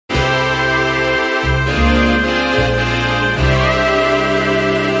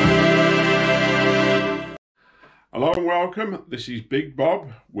welcome. This is Big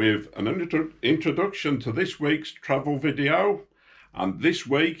Bob with an introduction to this week's travel video. And this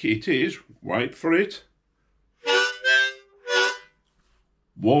week it is, wait for it,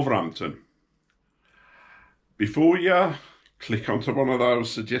 Wolverhampton. Before you click onto one of those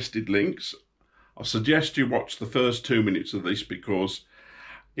suggested links, I suggest you watch the first 2 minutes of this because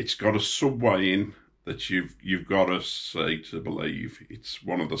it's got a subway in that you've got to see to believe. It's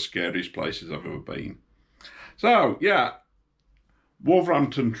one of the scariest places I've ever been. So yeah,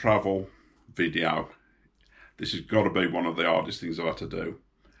 Wolverhampton travel video. This has got to be one of the hardest things I've had to do.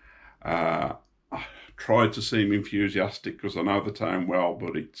 I tried to seem enthusiastic because I know the town well,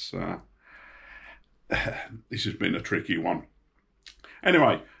 but it's this has been a tricky one.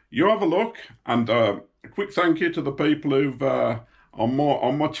 Anyway, you have a look, and a quick thank you to the people who've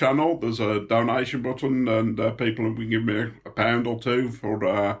on my channel. There's a donation button, and people have been giving me a £1 or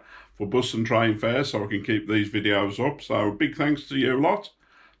 £2 for bus and train fare, so I can keep these videos up. So big thanks to you lot.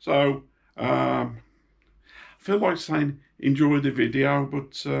 So I feel like saying enjoy the video,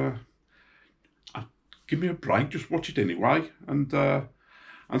 but give me a break. Just watch it anyway, and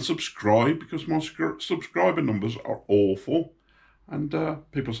subscribe, because my subscriber numbers are awful. And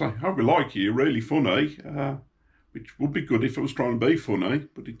people say, "Oh, we like you. You're really funny." Which would be good if I was trying to be funny,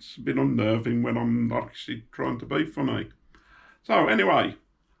 but it's a bit unnerving when I'm not actually trying to be funny. So anyway,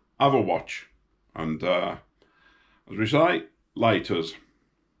 have a watch. And as we say, laters.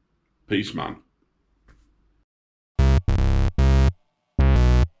 Peace, man.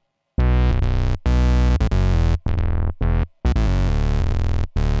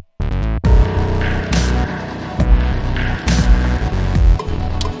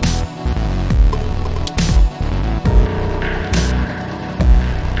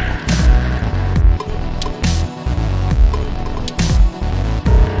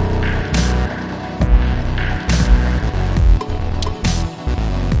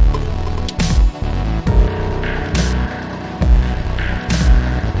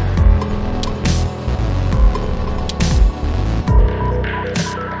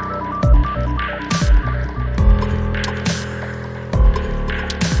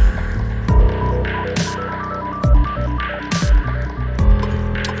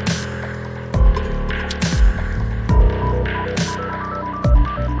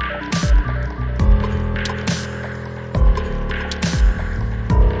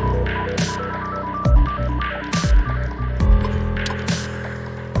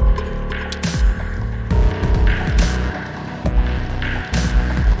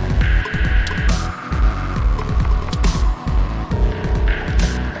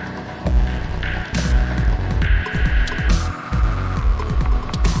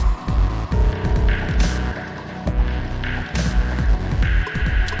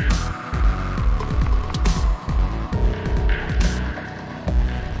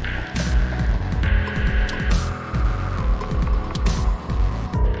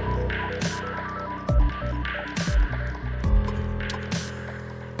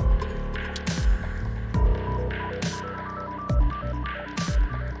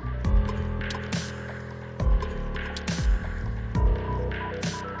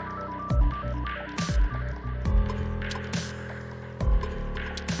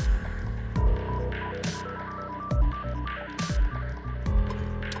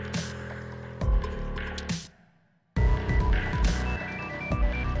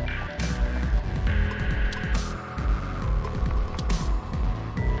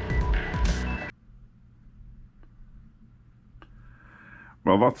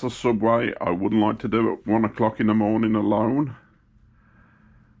 Well, that's a subway I wouldn't like to do at 1 o'clock in the morning alone.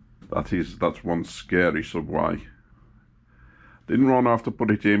 That's one scary subway. Didn't run off to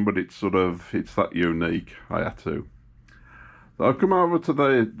put it in, but it's that unique. I had to. So I've come over to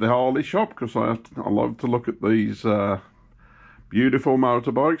the Harley shop because I love to look at these beautiful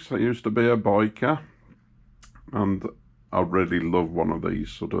motorbikes. I used to be a biker, and I really love one of these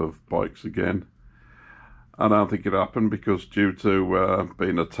sort of bikes again. I don't think it happened because due to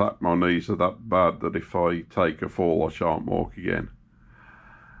being attacked, my knees are that bad that if I take a fall, I shan't walk again.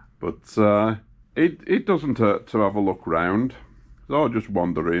 But it doesn't hurt to have a look round. So I'll just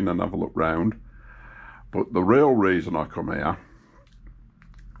wander in and have a look round. But the real reason I come here,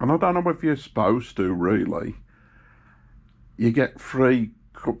 and I don't know if you're supposed to really, you get free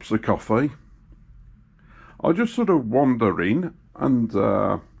cups of coffee. I just sort of wander in and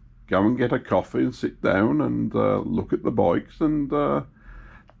go and get a coffee and sit down and look at the bikes, and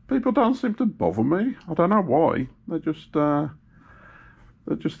people don't seem to bother me. I don't know why. They just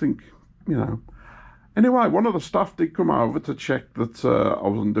think, you know. Anyway, one of the staff did come over to check that I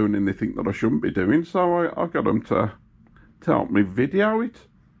wasn't doing anything that I shouldn't be doing, so I got them to to help me video it,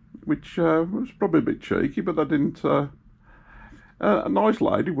 which was probably a bit cheeky, but I didn't. A nice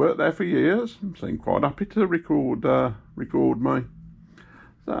lady, worked there for years, seemed quite happy to record me.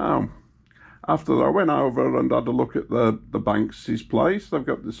 So after that, I went over and had a look at the Banks's place. They've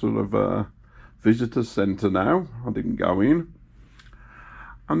got this sort of visitor centre now. I didn't go in.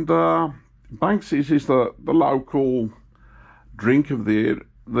 And Banks's is the local drink of the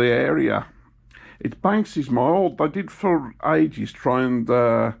area. It's Banks's mild. They did for ages try and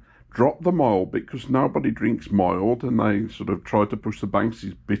drop the mild because nobody drinks mild, and they sort of tried to push the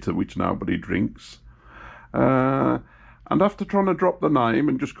Banks's bitter, which nobody drinks. And after trying to drop the name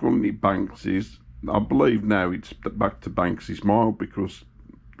and just calling it Banks's, I believe now it's back to Banks's mild because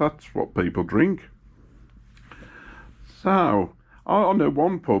that's what people drink. So I know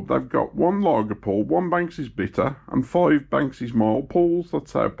one pub, they've got one lager pool, one Banks's bitter, and 5 Banks's mild pools.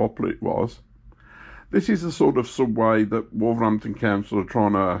 That's how popular it was. This is the sort of subway that Wolverhampton Council are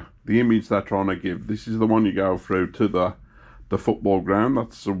trying to, the image they're trying to give. This is the one you go through to the football ground.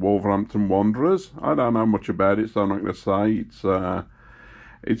 That's the Wolverhampton Wanderers. I don't know much about it, so I'm not going to say.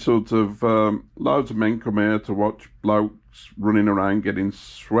 It's sort of loads of men come here to watch blokes running around getting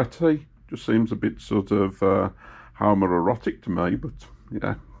sweaty. Just seems a bit sort of homoerotic to me, but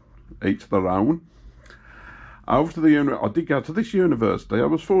yeah, each their own. Over to the I did go to this university. I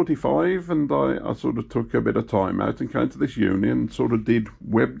was 45 and I sort of took a bit of time out and came to this uni and sort of did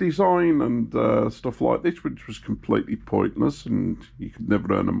web design and stuff like this, which was completely pointless and you could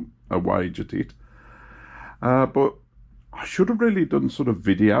never earn a wage at it. But I should have really done sort of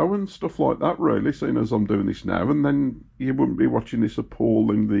video and stuff like that, really, seeing as I'm doing this now, and then you wouldn't be watching this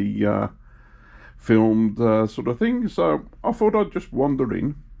appallingly filmed sort of thing. So I thought I'd just wander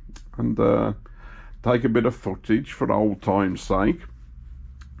in and take a bit of footage for old time's sake.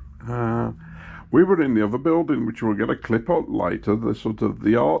 We were in the other building, which we'll get a clip out later, the sort of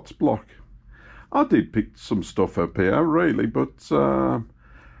the arts block. I did pick some stuff up here, really, but to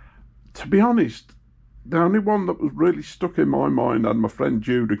be honest, the only one that was really stuck in my mind, and my friend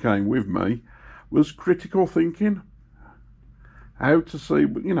Jude who came with me, was critical thinking. How to see,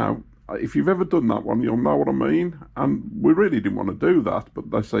 you know, if you've ever done that one, you'll know what I mean. And we really didn't want to do that, but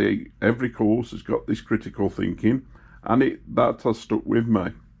they say every course has got this critical thinking, and that has stuck with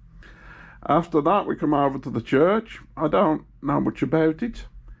me. After that, we come over to the church. I don't know much about it.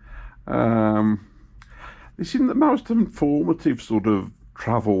 This isn't the most informative sort of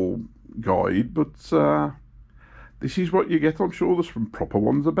travel guide, but this is what you get. I'm sure there's some proper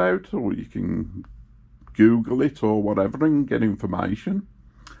ones about, or you can Google it or whatever and get information.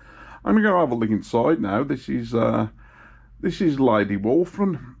 I'm going to go have a look inside now. This is Lady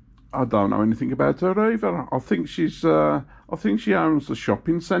Wulfrun. I don't know anything about her either. I think she owns the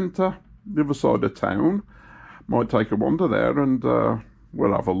shopping centre the other side of town. Might take a wander there and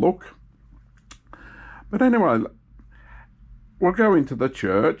we'll have a look. But anyway, we'll go into the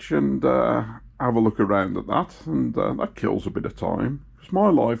church and have a look around at that, and that kills a bit of time. Because my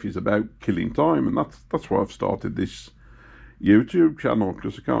life is about killing time, and that's why I've started this YouTube channel,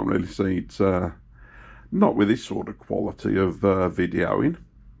 because I can't really see it's not with this sort of quality of videoing.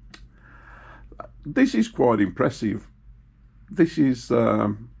 This is quite impressive. This is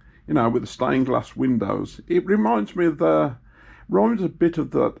you know, with the stained glass windows. It reminds me of a bit of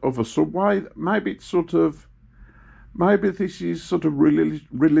that of a subway. Maybe it's sort of, maybe this is sort of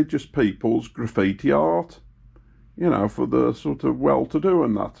religious people's graffiti art, you know, for the sort of well-to-do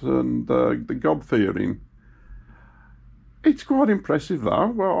and that, and the God-fearing. It's quite impressive though.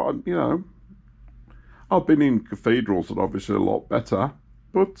 Well, you know, I've been in cathedrals that are obviously a lot better,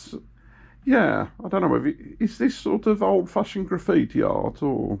 but yeah, I don't know, is this sort of old-fashioned graffiti art,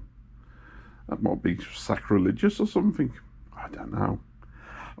 or that might be sacrilegious or something? I don't know.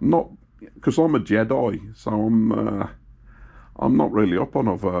 I'm not, because I'm a Jedi, so I'm not really up on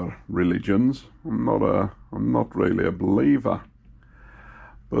other religions. I'm not really a believer.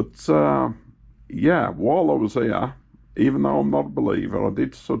 But yeah, while I was here, even though I'm not a believer, I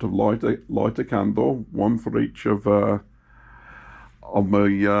did sort of light a candle, one for each of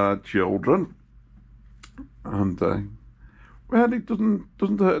my children, and well, it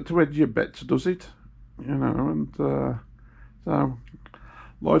doesn't hurt to hedge your bets, does it? You know, and so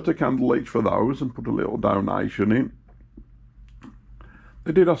light a candle each for those and put a little donation in.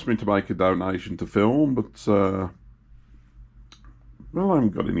 They did ask me to make a donation to film, but well, I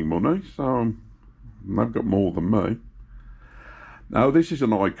haven't got any money, so they've got more than me. Now, this is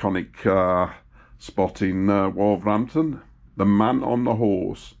an iconic spot in Wolverhampton, the man on the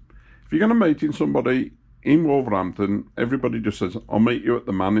horse. If you're going to meet somebody in Wolverhampton, everybody just says, I'll meet you at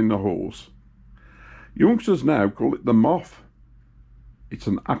the man in the horse. Youngsters now call it the MOF. It's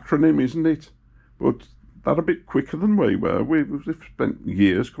an acronym, isn't it? But they're a bit quicker than we were. We've spent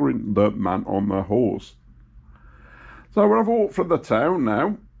years calling the man on the horse. So when I've walked from the town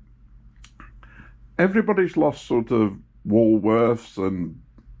now, everybody's lost sort of Woolworths and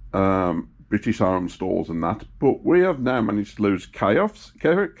British Home Stores and that, but we have now managed to lose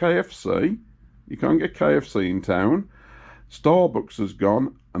KFC. You can't get KFC in town. Starbucks has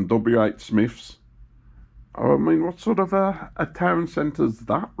gone, and W.H. Smith's. I mean, what sort of a town centre's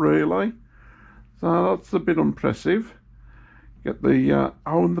that, really? So that's a bit impressive. Get the,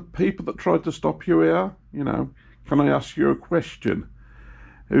 and the people that tried to stop you here, you know, can I ask you a question?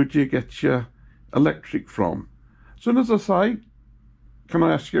 Who do you get your electric from? As soon as I say, can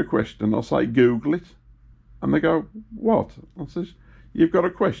I ask you a question? I'll say, Google it. And they go, what? I says, you've got a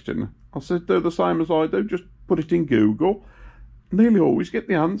question? I said, do the same as I do, just put it in Google. Nearly always get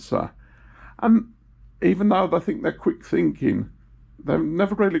the answer. And even though they think they're quick thinking, they've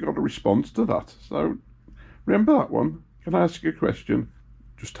never really got a response to that. So remember that one. Can I ask you a question?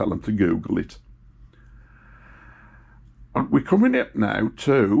 Just tell them to Google it. And we're coming up now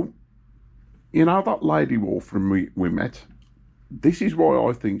to, you know, that lady Wulfrun we met. This is why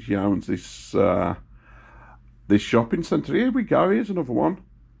I think she owns this this shopping centre. Here we go, here's another one.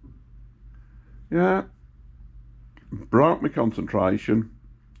 Yeah. Broke my concentration.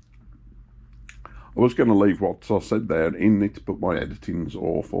 I was going to leave what I said there in it, but my editing's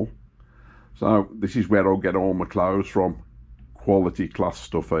awful. So this is where I'll get all my clothes from. Quality class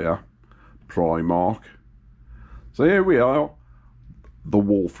stuff here. Primark. So here we are, the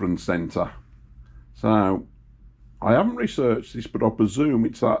Wulfrun Centre. So I haven't researched this, but I presume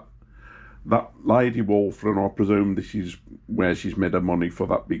it's that lady Wulfrun. I presume this is where she's made her money for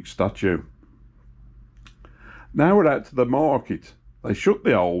that big statue. Now we're out to the market. They shut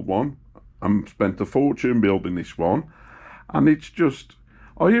the old one and spent a fortune building this one. And it's just,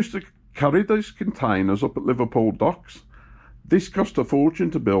 I used to carry these containers up at Liverpool docks. This cost a fortune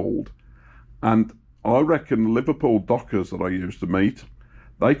to build. And I reckon the Liverpool dockers that I used to meet,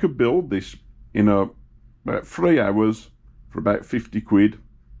 they could build this in about 3 hours for about 50 quid.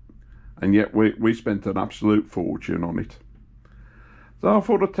 And yet we spent an absolute fortune on it. So I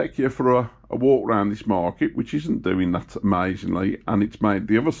thought I'd take you for a walk around this market, which isn't doing that amazingly, and it's made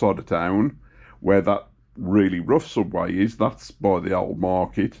the other side of town, where that really rough subway is, that's by the old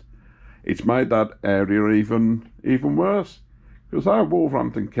market. It's made that area even worse, because our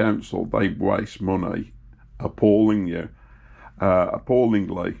Wolverhampton Council, they waste money appallingly.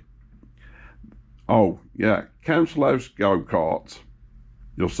 Oh yeah, council house go-karts.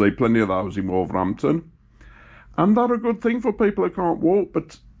 You'll see plenty of those in Wolverhampton. And they're a good thing for people who can't walk,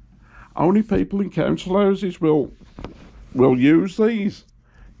 but only people in council houses will use these.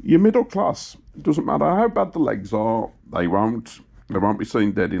 Your middle class, it doesn't matter how bad the legs are, they won't be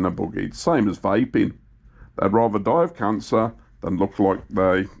seen dead in a buggy. It's the same as vaping. They'd rather die of cancer than look like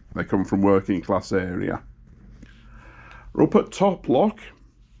they come from working class area. We're up at Top Lock.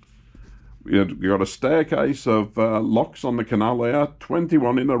 We've got a staircase of locks on the canal here,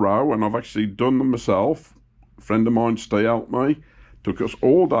 21 in a row, and I've actually done them myself. A friend of mine, Steve, helped me. Took us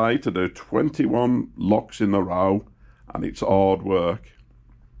all day to do 21 locks in a row, and it's hard work.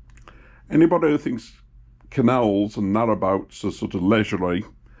 Anybody who thinks canals and narrowboats are sort of leisurely,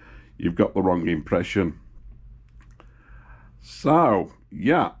 you've got the wrong impression. So,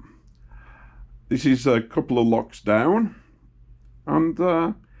 yeah, this is a couple of locks down,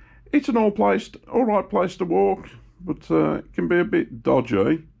 and it's an all right place to walk, but it can be a bit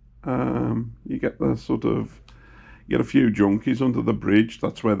dodgy. You get a few junkies under the bridge.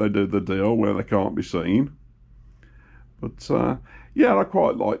 That's where they do the deal, where they can't be seen. But yeah, I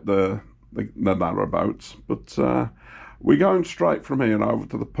quite like the narrowboats. But we're going straight from here over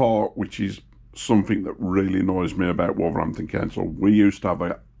to the park, which is something that really annoys me about Wolverhampton Council. We used to have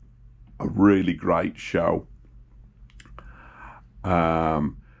a really great show.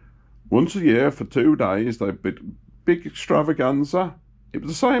 Once a year for 2 days, they big extravaganza. It was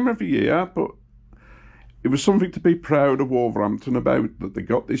the same every year, but it was something to be proud of Wolverhampton about, that they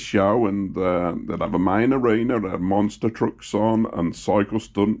got this show, and they'd have a main arena, they had monster trucks on, and cycle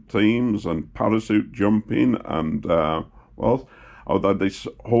stunt teams, and parachute jumping, and they had this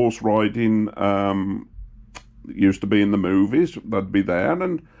horse riding that used to be in the movies. They'd be there,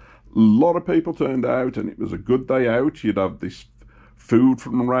 and a lot of people turned out, and it was a good day out. You'd have this food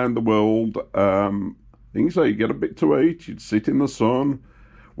from around the world, things like you get a bit to eat, you'd sit in the sun,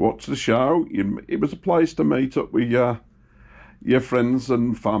 watch the show. It was a place to meet up with your friends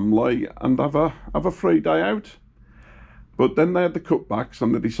and family and have a free day out. But then they had the cutbacks,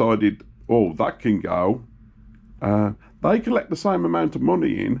 and they decided oh, that can go. They collect the same amount of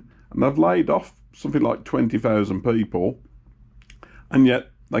money in, and they've laid off something like 20,000 people, and yet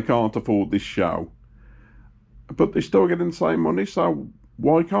they can't afford this show. But they're still getting the same money, so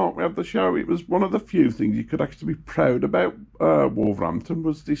why can't we have the show? It was one of the few things you could actually be proud about Wolverhampton,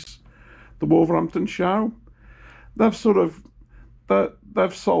 was the Wolverhampton show. They've sort of,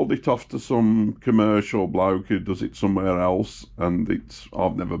 they've sold it off to some commercial bloke who does it somewhere else, and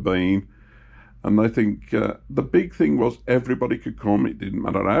I've never been. And I think the big thing was everybody could come. It didn't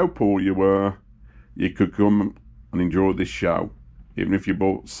matter how poor you were, you could come and enjoy this show. Even if you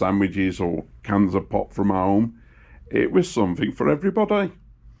bought sandwiches or cans of pop from home, it was something for everybody.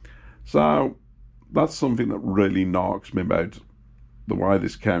 So that's something that really knocks me about the way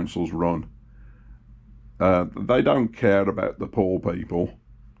this council's run. They don't care about the poor people.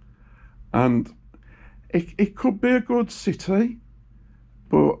 And it could be a good city,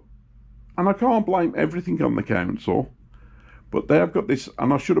 and I can't blame everything on the council, but they've got this,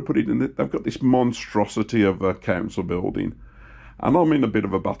 and I should have put it in, they've got this monstrosity of a council building. And I'm in a bit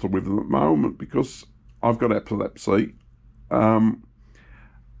of a battle with them at the moment because I've got epilepsy. I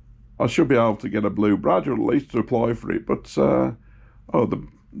should be able to get a blue badge, or at least to apply for it, but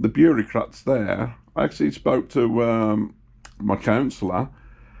the bureaucrats there, I actually spoke to my councillor,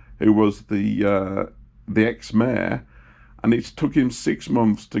 who was the ex-mayor, and it took him 6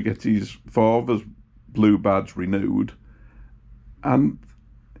 months to get his father's blue badge renewed. And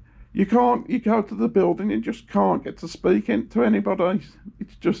you go to the building, you just can't get to speak to anybody.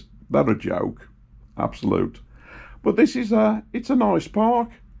 It's just, that a joke, absolute. But this is it's a nice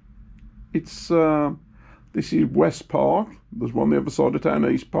park. This is West Park. There's one the other side of town,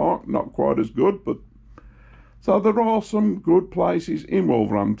 East Park, not quite as good, but so there are some good places in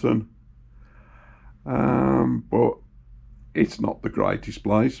Wolverhampton. But it's not the greatest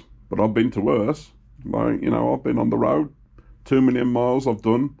place. But I've been to worse. Like, I've been on the road, 2 million miles I've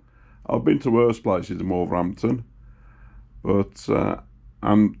done. I've been to worse places in Wolverhampton. But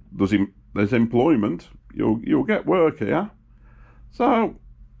and there's employment. You'll get work here. So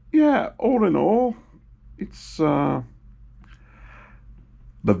yeah, all in all, it's the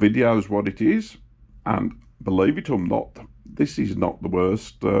video's what it is, and believe it or not, this is not the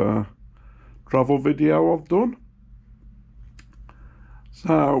worst travel video I've done.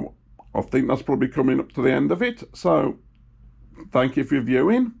 So I think that's probably coming up to the end of it. So thank you for your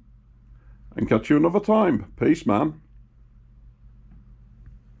viewing, and catch you another time. Peace, man.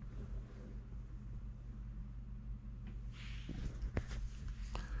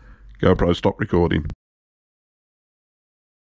 GoPro, stop recording.